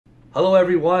Hello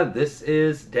everyone, this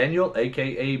is Daniel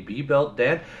aka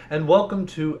Bbeltdan and welcome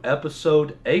to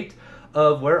episode 8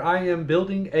 of where I am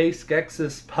building a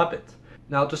Skeksis puppet.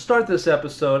 Now to start this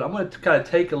episode, I'm going to kind of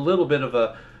take a little bit of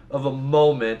a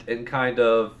moment and kind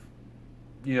of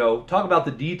talk about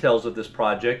the details of this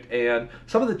project and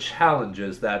some of the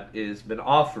challenges that it's been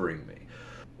offering me.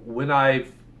 When I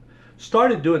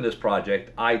started doing this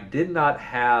project, I did not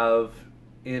have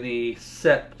any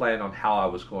set plan on how I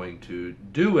was going to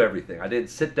do everything. I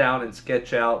didn't sit down and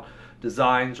sketch out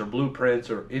designs or blueprints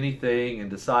or anything and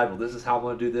decide, well, this is how I'm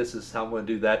going to do this is how I'm going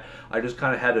to do that. I just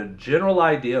kind of had a general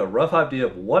idea, a rough idea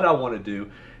of what I want to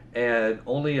do, and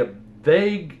only a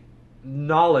vague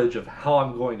knowledge of how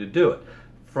I'm going to do it.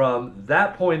 From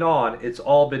that point on, it's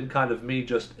all been kind of me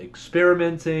just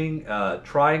experimenting,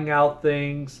 trying out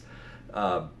things,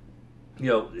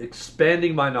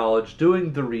 expanding my knowledge,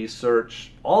 doing the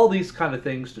research, all these kind of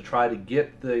things to try to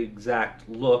get the exact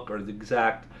look or the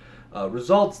exact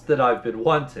results that I've been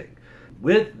wanting.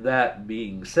 With that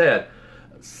being said,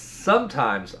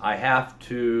 sometimes I have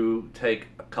to take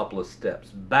a couple of steps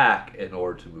back in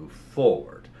order to move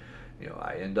forward.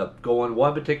 I end up going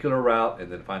one particular route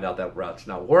and then find out that route's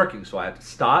not working, so I have to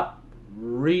stop,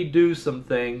 redo some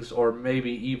things, or maybe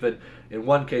even, in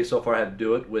one case so far I had to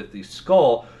do it with the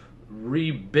skull,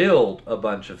 rebuild a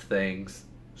bunch of things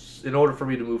in order for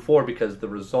me to move forward because the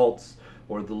results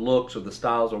or the looks or the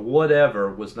styles or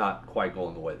whatever was not quite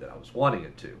going the way that I was wanting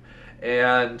it to.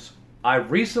 And I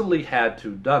recently had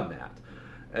to done that,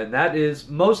 and that is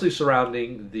mostly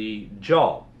surrounding the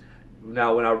jaw.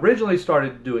 Now, when I originally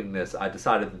started doing this, I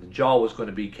decided that the jaw was going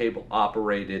to be cable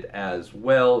operated as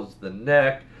well as the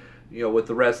neck, with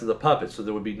the rest of the puppet, so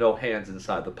there would be no hands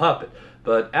inside the puppet.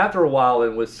 But after a while,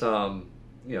 and with some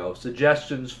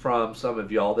suggestions from some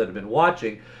of y'all that have been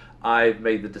watching, I've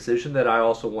made the decision that I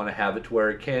also want to have it to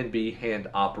where it can be hand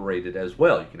operated as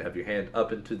well. You can have your hand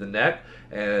up into the neck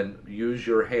and use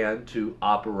your hand to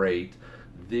operate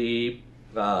the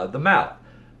mouth.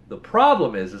 The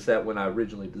problem is that when I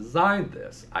originally designed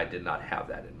this, I did not have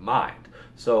that in mind.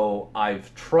 So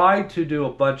I've tried to do a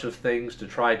bunch of things to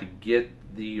try to get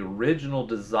the original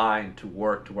design to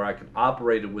work to where I can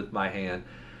operate it with my hand.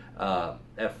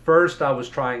 At first I was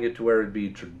trying it to where it'd be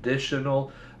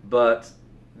traditional, but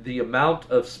the amount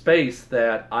of space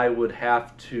that I would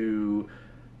have to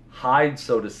hide,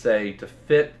 so to say, to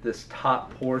fit this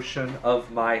top portion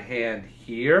of my hand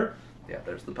here,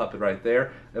 there's the puppet right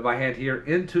there, and my hand here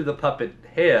into the puppet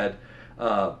head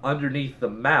underneath the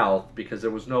mouth, because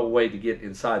there was no way to get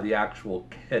inside the actual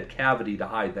head cavity to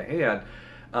hide the hand.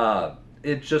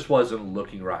 It just wasn't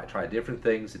looking right. I tried different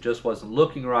things, it just wasn't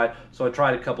looking right, so I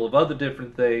tried a couple of other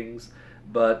different things,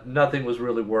 but nothing was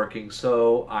really working,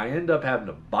 so I ended up having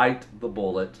to bite the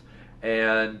bullet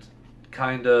and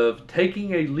kind of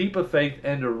taking a leap of faith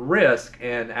and a risk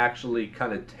and actually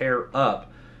kind of tear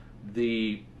up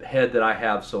the head that I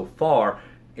have so far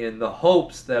in the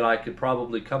hopes that I could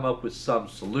probably come up with some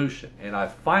solution. And I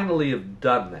finally have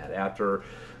done that after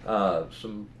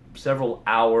several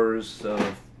hours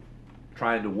of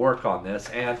trying to work on this.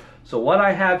 And so what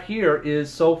I have here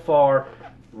is, so far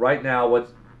right now,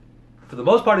 what for the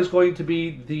most part is going to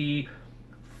be the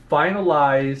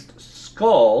finalized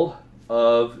skull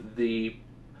of the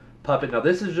puppet. Now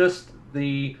this is just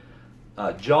the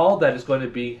jaw that is going to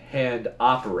be hand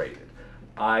operated.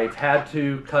 I've had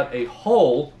to cut a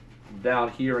hole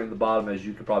down here in the bottom, as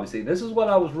you can probably see. And this is what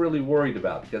I was really worried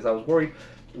about, because I was worried,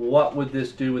 what would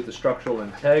this do with the structural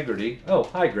integrity? Oh,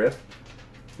 hi Griff.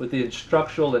 With the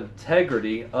structural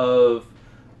integrity of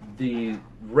the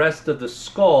rest of the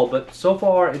skull, but so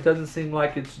far it doesn't seem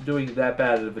like it's doing that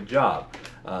bad of a job.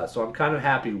 So I'm kind of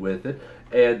happy with it.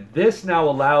 And this now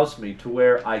allows me to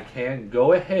where I can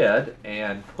go ahead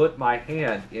and put my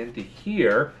hand into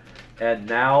here, and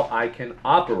now I can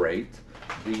operate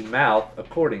the mouth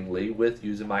accordingly with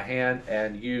using my hand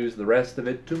and use the rest of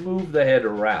it to move the head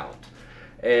around.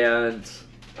 And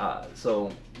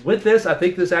so with this, I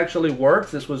think this actually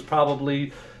works. This was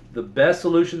probably the best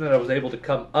solution that I was able to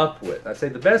come up with. I say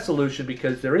the best solution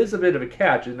because there is a bit of a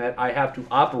catch in that I have to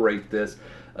operate this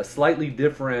a slightly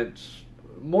different,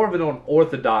 more of an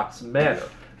unorthodox manner.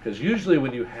 Because usually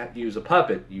when you use a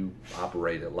puppet, you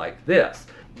operate it like this.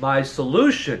 My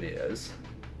solution is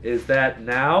that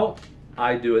now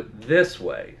I do it this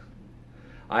way.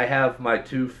 I have my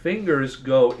two fingers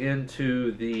go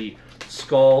into the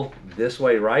skull this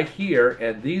way right here,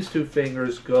 and these two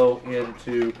fingers go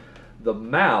into the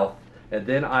mouth, and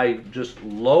then I just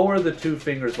lower the two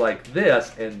fingers like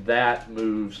this, and that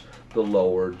moves the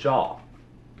lower jaw.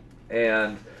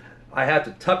 And I had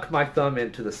to tuck my thumb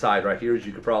into the side right here, as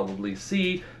you could probably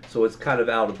see, so it's kind of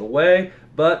out of the way.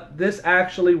 But this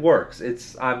actually works.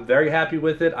 I'm very happy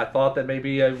with it. I thought that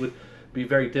maybe it would be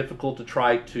very difficult to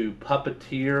try to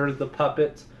puppeteer the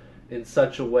puppet in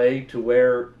such a way to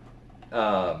where,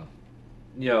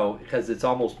 you know, because it's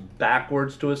almost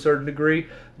backwards to a certain degree.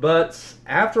 But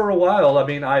after a while, I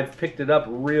mean, I've picked it up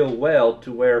real well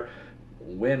to where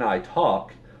when I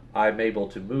talk, I'm able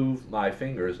to move my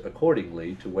fingers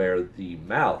accordingly to where the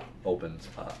mouth opens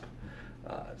up.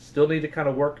 Still need to kind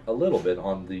of work a little bit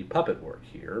on the puppet work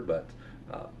here, but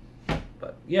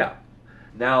yeah.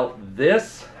 Now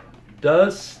this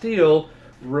does still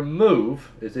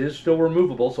remove. It is still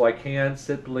removable, so I can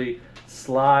simply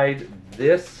slide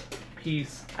this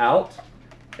piece out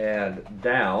and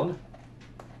down.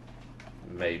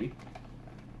 Maybe.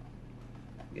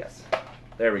 Yes.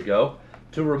 There we go.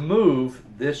 To remove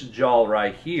this jaw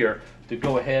right here, to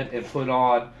go ahead and put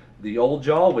on the old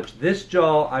jaw, which this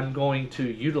jaw I'm going to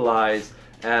utilize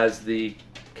as the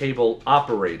cable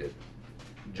operated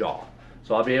jaw.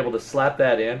 So I'll be able to slap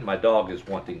that in. My dog is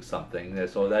wanting something,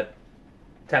 so that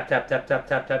tap, tap, tap, tap,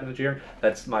 tap, tap in the chair,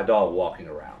 that's my dog walking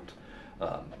around.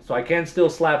 So I can still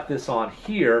slap this on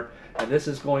here, and this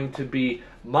is going to be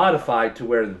modified to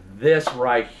where this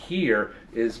right here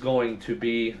is going to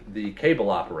be the cable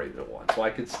operated one. So I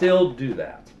could still do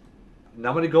that. Now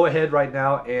I'm going to go ahead right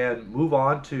now and move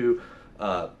on to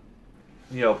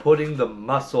you know, putting the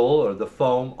muscle or the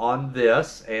foam on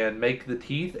this and make the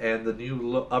teeth and the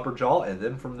new upper jaw, and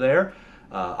then from there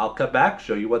I'll cut back,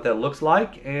 show you what that looks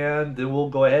like, and then we'll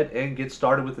go ahead and get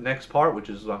started with the next part, which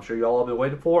is I'm sure you all have been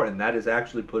waiting for, and that is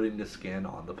actually putting the skin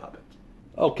on the puppet.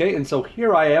 Okay, and so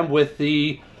here I am with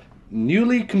the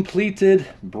newly completed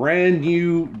brand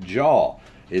new jaw.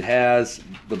 It has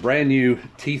the brand new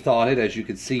teeth on it, as you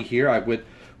can see here. I went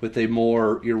with a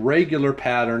more irregular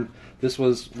pattern. This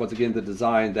was, once again, the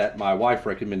design that my wife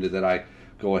recommended that I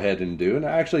go ahead and do, and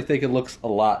I actually think it looks a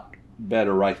lot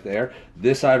better right there.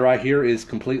 This side right here is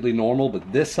completely normal,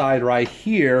 but this side right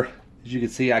here, as you can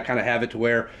see, I kind of have it to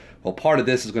where, well, part of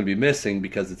this is going to be missing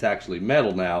because it's actually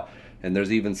metal now, and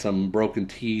there's even some broken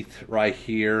teeth right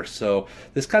here. So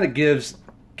this kind of gives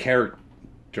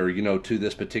character, you know, to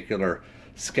this particular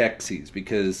Skeksis,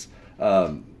 because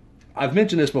I've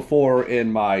mentioned this before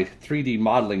in my 3D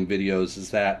modeling videos, is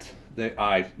that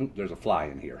there's a fly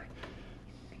in here.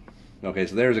 Okay,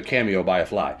 so there's a cameo by a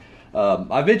fly.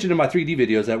 I've mentioned in my 3D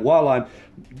videos that while I'm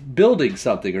building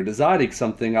something or designing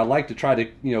something, I like to try to,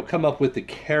 you know, come up with the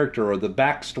character or the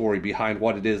backstory behind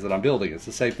what it is that I'm building. It's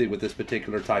the same thing with this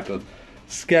particular type of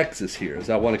Skeksis here, is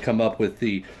I want to come up with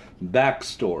the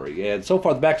backstory. And so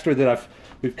far, the backstory that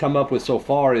we've come up with so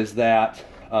far is that,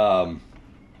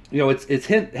 you know, it's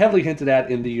heavily hinted at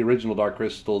in the original Dark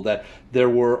Crystal that there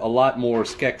were a lot more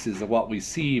Skeksis than what we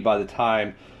see by the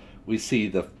time we see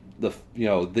the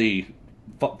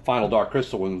final Dark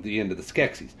Crystal one at the end of the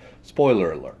Skeksis.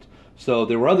 Spoiler alert. So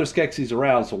there were other Skeksis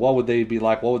around, so what would they be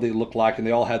like? What would they look like? And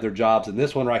they all had their jobs. And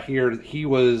this one right here, he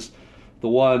was the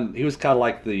one, he was kind of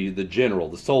like the general,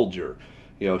 the soldier.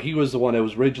 You know, he was the one that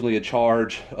was originally in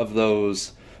charge of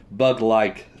those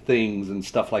bug-like things and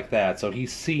stuff like that. So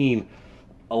he's seen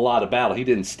a lot of battle. He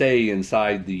didn't stay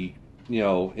inside the, you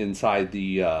know, inside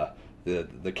the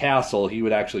castle. He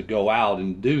would actually go out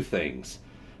and do things.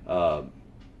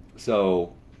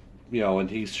 So, you know, and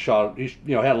he's shot, you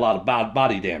know, had a lot of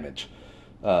body damage,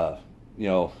 you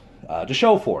know, to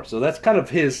show for. So that's kind of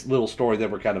his little story that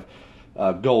we're kind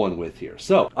of going with here.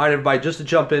 So, all right, everybody, just to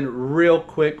jump in real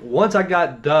quick, once I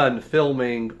got done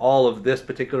filming all of this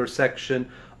particular section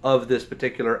of this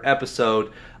particular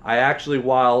episode, I actually,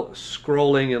 while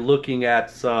scrolling and looking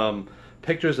at some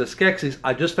pictures of Skeksis,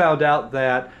 I just found out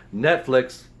that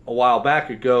Netflix a while back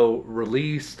ago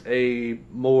released a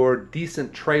more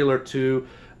decent trailer to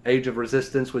Age of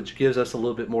Resistance, which gives us a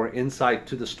little bit more insight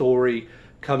to the story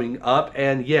coming up.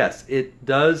 And yes, it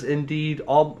does indeed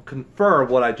all confirm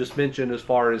what I just mentioned as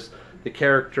far as the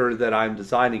character that I'm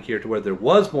designing here, to where there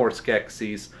was more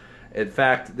Skeksis. In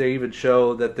fact, they even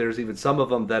show that there's even some of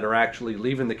them that are actually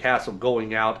leaving the castle,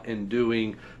 going out and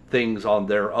doing things on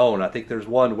their own. I think there's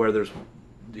one where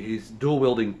he's dual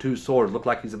wielding two swords. Look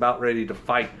like he's about ready to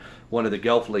fight one of the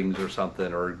Gelflings or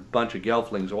something, or a bunch of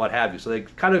Gelflings or what have you. So they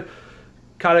kind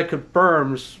of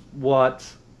confirms what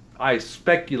I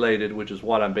speculated, which is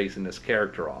what I'm basing this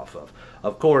character off of.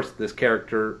 Of course, this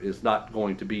character is not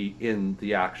going to be in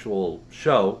the actual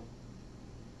show.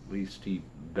 At least he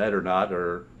better not,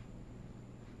 or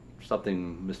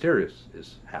something mysterious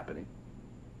is happening.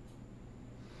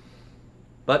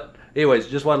 But anyways,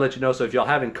 just want to let you know, so if y'all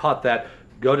haven't caught that,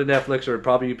 go to Netflix or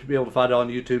probably be able to find it on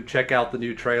YouTube. Check out the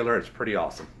new trailer. It's pretty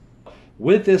awesome.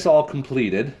 With this all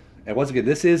completed, and once again,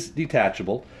 this is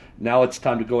detachable. Now it's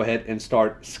time to go ahead and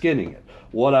start skinning it.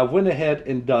 What I went ahead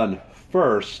and done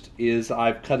first is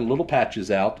I've cut little patches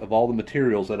out of all the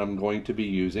materials that I'm going to be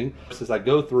using. As I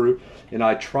go through and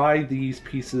I try these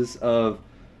pieces of,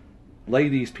 lay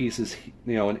these pieces,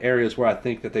 you know, in areas where I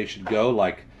think that they should go,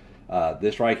 like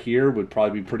this right here would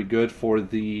probably be pretty good for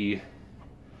the,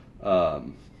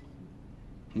 you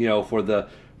know, for the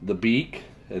beak.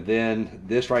 And then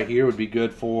this right here would be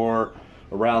good for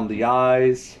around the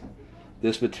eyes.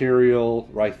 This material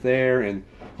right there, and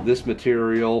this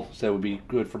material, so would be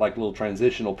good for like little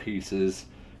transitional pieces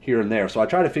here and there. So I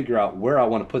try to figure out where I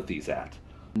want to put these at.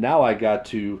 Now I got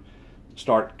to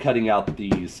start cutting out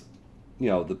these,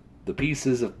 you know, the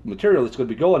pieces of material that's going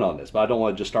to be going on this. But I don't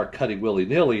want to just start cutting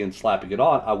willy-nilly and slapping it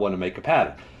on. I want to make a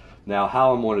pattern. Now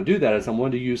how I'm going to do that is I'm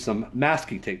going to use some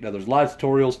masking tape. Now there's a lot of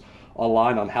tutorials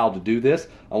online on how to do this.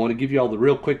 I want to give you all the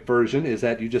real quick version, is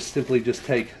that you just simply just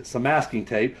take some masking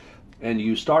tape and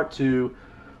you start to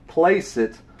place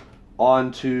it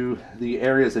onto the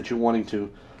areas that you're wanting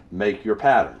to make your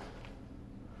pattern.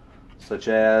 Such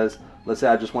as, let's say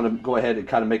I just want to go ahead and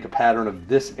kind of make a pattern of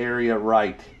this area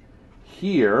right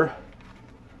here.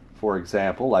 For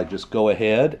example, I just go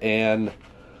ahead and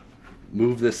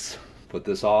move this, put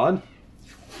this on,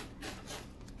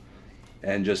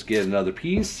 and just get another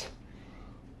piece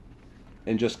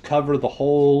and just cover the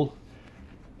whole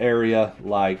area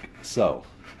like so.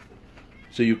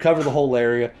 So you cover the whole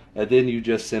area, and then you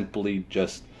just simply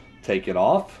just take it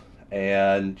off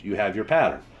and you have your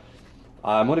pattern.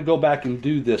 I'm going to go back and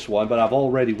do this one, but I've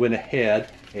already went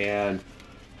ahead and,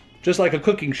 just like a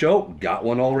cooking show, got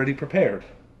one already prepared.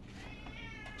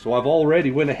 So I've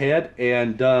already went ahead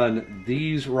and done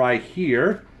these right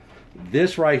here.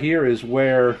 This right here is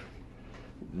where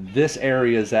this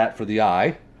area is at for the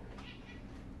eye.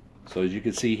 So as you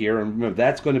can see here, and remember,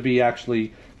 that's going to be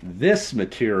actually this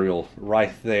material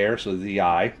right there, so the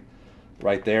eye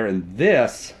right there, and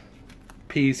this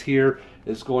piece here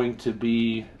is going to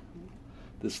be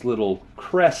this little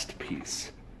crest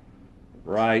piece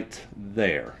right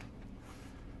there.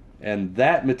 And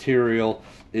that material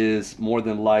is more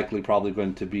than likely probably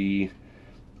going to be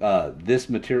this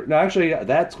material. No, actually,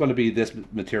 that's going to be this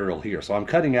material here. So I'm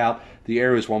cutting out the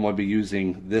areas where I'm going to be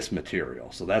using this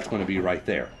material. So that's going to be right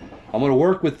there. I'm going to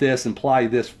work with this and apply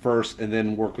this first and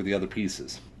then work with the other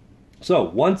pieces. So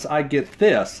once I get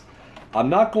this, I'm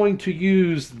not going to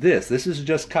use this. This is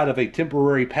just kind of a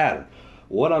temporary pattern.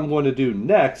 What I'm going to do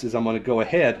next is I'm going to go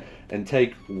ahead and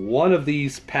take one of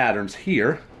these patterns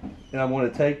here, and I'm going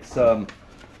to take some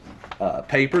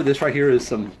paper. This right here is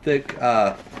some thick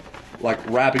like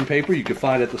wrapping paper you can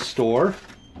find at the store.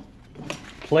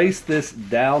 Place this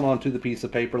down onto the piece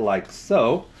of paper like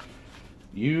so.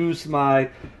 Use my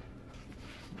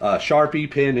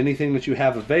Sharpie pen, anything that you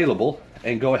have available,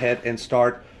 and go ahead and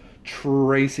start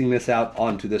tracing this out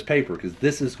onto this paper, because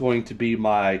this is going to be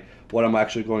my, what I'm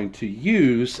actually going to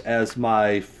use as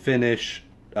my finish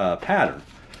pattern.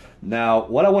 Now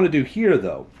what I want to do here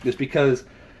though is, because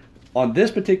on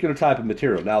this particular type of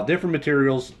material, now different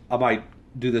materials I might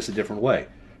do this a different way,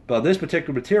 but on this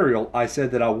particular material I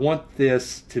said that I want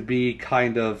this to be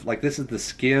kind of like, this is the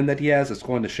skin that he has. It's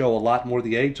going to show a lot more of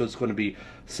the age, so it's going to be,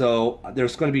 so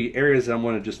there's going to be areas that I'm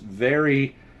going to just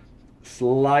very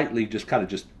slightly just kind of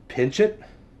just pinch it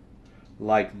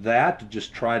like that to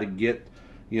just try to get,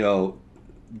 you know,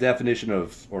 definition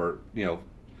of, or, you know,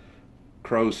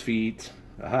 crow's feet,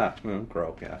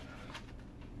 crow, yeah,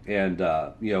 and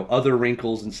you know, other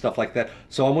wrinkles and stuff like that.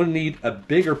 So I'm going to need a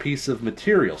bigger piece of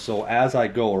material. So as I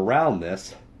go around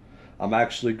this, I'm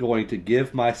actually going to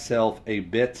give myself a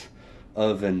bit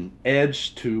of an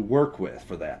edge to work with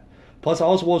for that. Plus I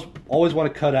also always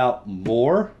want to cut out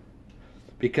more,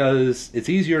 because it's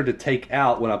easier to take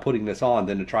out when I'm putting this on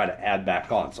than to try to add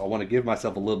back on. So I want to give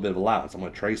myself a little bit of allowance. I'm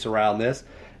going to trace around this,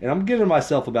 and I'm giving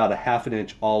myself about a ½ an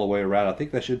inch all the way around. I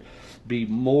think that should be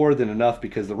more than enough,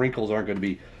 because the wrinkles aren't going to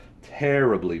be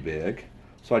terribly big.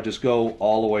 So I just go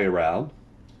all the way around.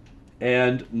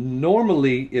 And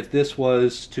normally, if this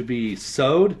was to be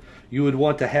sewed, you would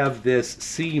want to have this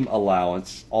seam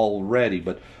allowance already,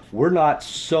 but we're not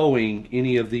sewing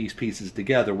any of these pieces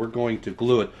together. We're going to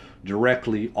glue it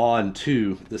directly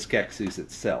onto the Skeksis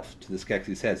itself, to the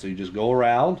Skeksis head. So you just go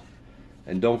around,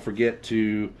 and don't forget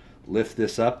to lift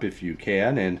this up if you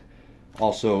can, and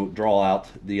also draw out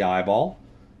the eyeball.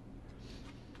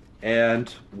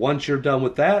 And once you're done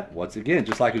with that, once again,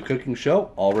 just like a cooking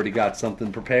show, already got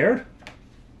something prepared.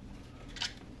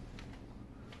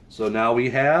 So now we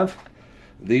have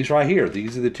these right here.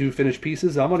 These are the two finished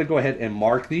pieces. I'm going to go ahead and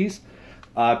mark these.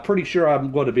 I'm pretty sure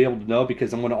I'm going to be able to know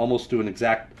because I'm going to almost do an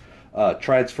exact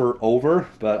transfer over,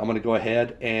 but I'm going to go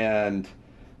ahead and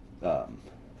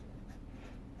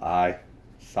eye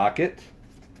socket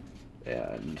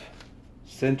and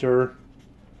center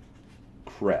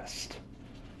crest.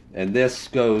 And this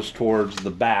goes towards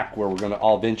the back where we're going to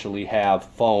eventually have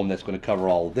foam that's going to cover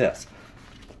all of this.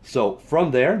 So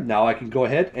from there, now I can go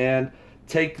ahead and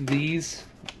take these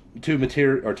two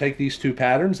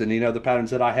patterns and any other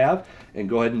patterns that I have and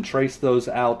go ahead and trace those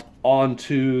out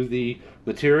onto the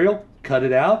material, cut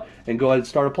it out, and go ahead and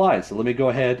start applying. So let me go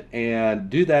ahead and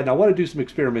do that. And I want to do some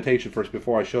experimentation first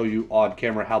before I show you on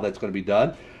camera how that's going to be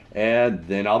done, and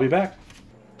then I'll be back.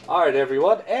 Alright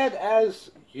everyone, and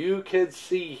as you can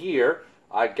see here,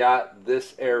 I got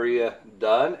this area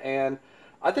done, and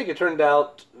I think it turned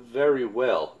out very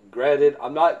well. Granted,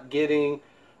 I'm not getting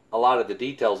a lot of the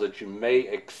details that you may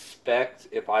expect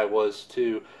if I was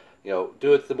to,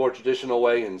 do it the more traditional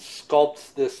way and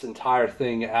sculpt this entire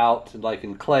thing out like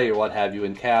in clay or what have you,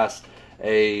 and cast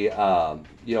a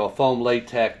foam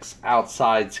latex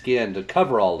outside skin to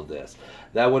cover all of this.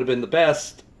 That would have been the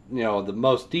best, the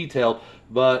most detailed,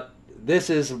 but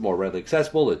this is more readily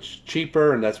accessible, it's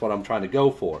cheaper, and that's what I'm trying to go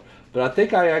for. But I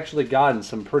think I actually gotten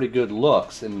some pretty good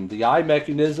looks, and the eye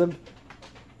mechanism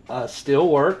still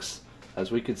works,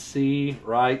 as we can see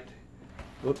right.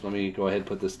 Oops, let me go ahead and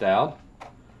put this down.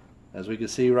 As we can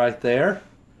see right there.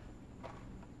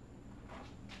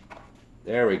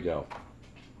 There we go.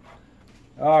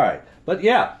 Alright, but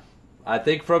yeah, I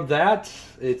think from that,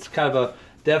 it's kind of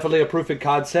definitely a proof of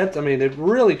concept. I mean, it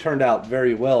really turned out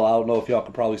very well. I don't know if y'all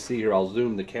can probably see here. I'll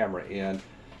zoom the camera in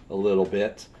a little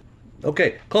bit.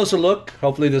 Okay, closer look.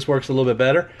 Hopefully this works a little bit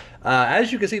better.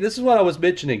 As you can see, this is what I was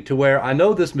mentioning, to where I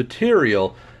know this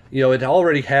material, it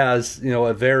already has,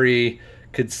 a very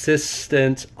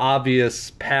consistent,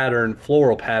 obvious pattern,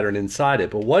 floral pattern inside it.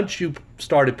 But once you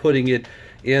started putting it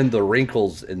in the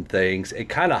wrinkles and things, it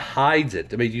kind of hides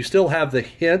it. I mean, you still have the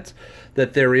hint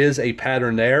that there is a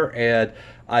pattern there, and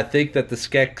I think that the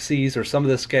Skeksis, or some of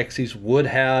the Skeksis, would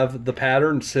have the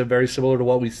pattern very similar to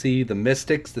what we see the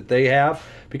mystics that they have,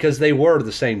 because they were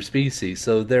the same species.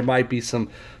 So there might be some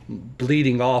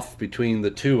bleeding off between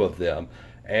the two of them.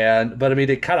 But I mean,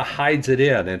 it kind of hides it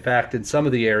in. In fact, in some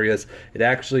of the areas, it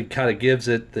actually kind of gives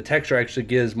it, the texture actually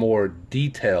gives more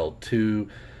detail to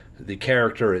the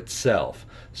character itself.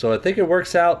 So I think it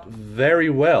works out very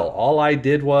well. All I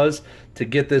did was, to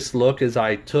get this look, is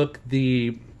I took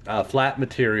the flat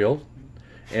material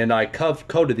and I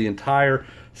coated the entire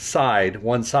side,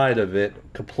 one side of it,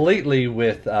 completely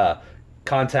with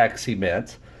contact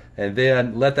cement, and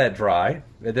then let that dry.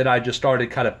 And then I just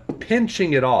started kind of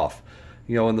pinching it off,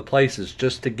 in the places,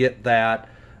 just to get that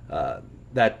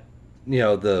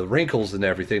the wrinkles and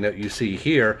everything that you see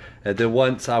here. And then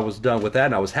once I was done with that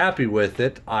and I was happy with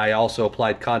it, I also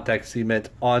applied contact cement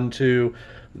onto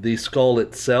the skull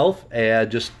itself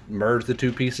and just merged the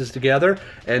two pieces together,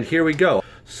 and here we go.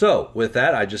 So with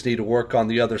that, I just need to work on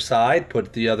the other side,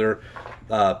 put the other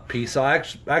piece on.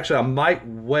 Actually, I might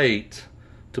wait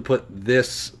to put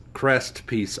this crest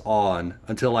piece on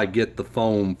until I get the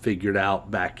foam figured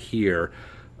out back here.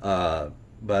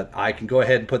 But I can go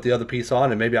ahead and put the other piece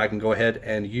on, and maybe I can go ahead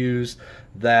and use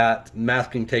that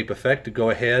masking tape effect to go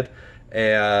ahead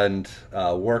and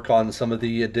work on some of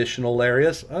the additional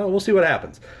areas. We'll see what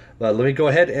happens. But let me go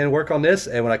ahead and work on this,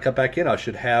 and when I cut back in, I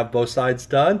should have both sides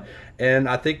done, and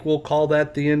I think we'll call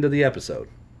that the end of the episode.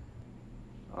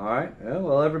 Alright,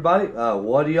 well everybody,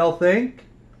 what do y'all think?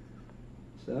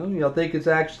 So, y'all think it's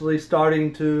actually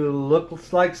starting to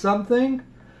look like something?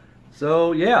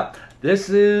 So yeah, this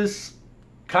is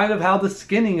kind of how the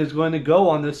skinning is going to go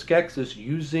on this Skeksis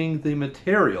using the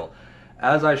material.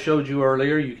 As I showed you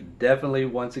earlier, you can definitely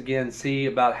once again see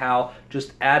about how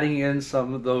just adding in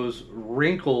some of those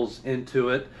wrinkles into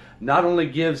it not only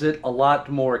gives it a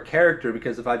lot more character,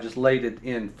 because if I just laid it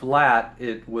in flat,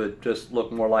 it would just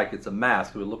look more like it's a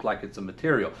mask. It would look like it's a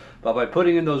material. But by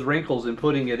putting in those wrinkles and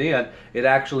putting it in, it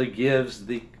actually gives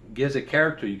it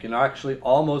character. You can actually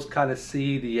almost kind of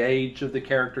see the age of the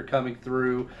character coming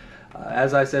through.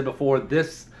 As I said before,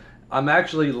 I'm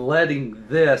actually letting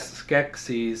this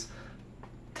Skeksis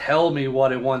tell me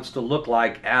what it wants to look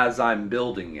like as I'm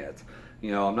building it.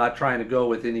 I'm not trying to go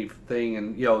with anything,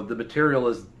 and the material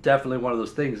is definitely one of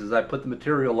those things. As I put the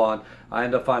material on, I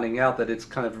end up finding out that it's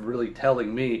kind of really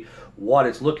telling me what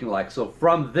it's looking like. So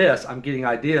from this, I'm getting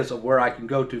ideas of where I can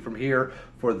go to from here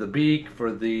for the beak,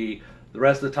 for the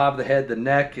rest of the top of the head, the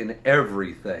neck, and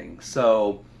everything.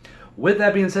 So with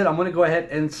that being said, I'm going to go ahead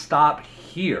and stop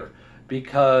here,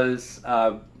 because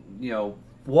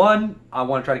one, I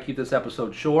want to try to keep this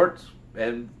episode short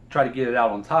and try to get it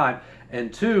out on time.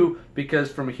 And two,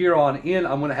 because from here on in,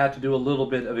 I'm going to have to do a little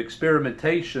bit of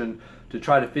experimentation to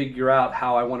try to figure out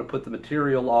how I want to put the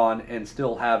material on and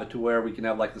still have it to where we can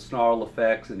have like the snarl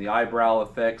effects and the eyebrow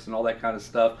effects and all that kind of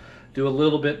stuff. Do a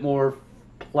little bit more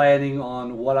planning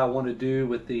on what I want to do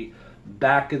with the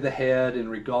back of the head in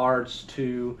regards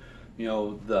to, you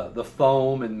know, the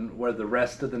foam and where the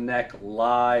rest of the neck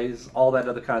lies, all that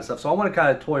other kind of stuff. So I want to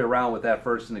kind of toy around with that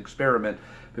first and experiment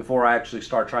before I actually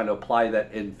start trying to apply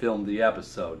that and film the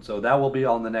episode. So that will be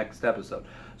on the next episode.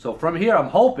 So from here, I'm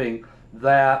hoping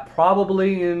that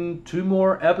probably in 2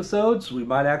 more episodes, we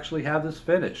might actually have this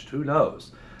finished. Who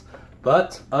knows?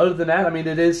 But other than that, I mean,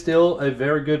 it is still a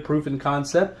very good proof in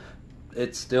concept.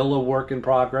 It's still a work in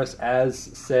progress, as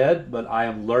said, but I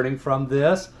am learning from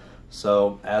this.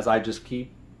 So as I just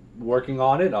keep working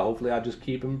on it, hopefully I just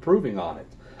keep improving on it.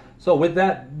 So with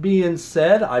that being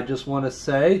said, I just want to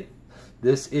say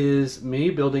this is me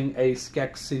building a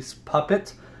Skeksis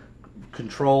puppet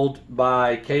controlled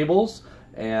by cables.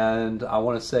 And I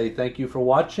want to say thank you for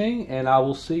watching, and I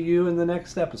will see you in the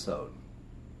next episode.